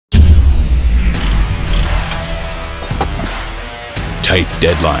tight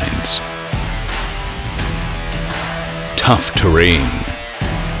deadlines, tough terrain.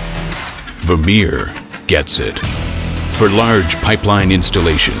 Vermeer gets it. For large pipeline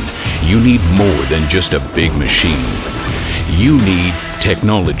installation, you need more than just a big machine. You need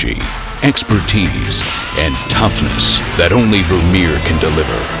technology, expertise, and toughness that only Vermeer can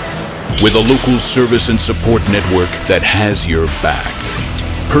deliver. With a local service and support network that has your back.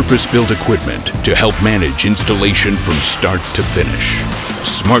 Purpose-built equipment to help manage installation from start to finish.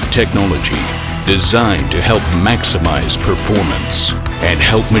 Smart technology designed to help maximize performance and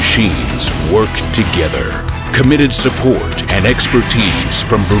help machines work together. Committed support and expertise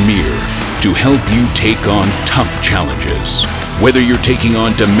from Vermeer to help you take on tough challenges. Whether you're taking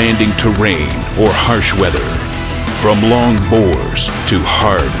on demanding terrain or harsh weather, from long bores to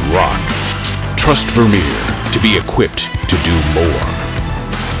hard rock, trust Vermeer to be equipped to do more.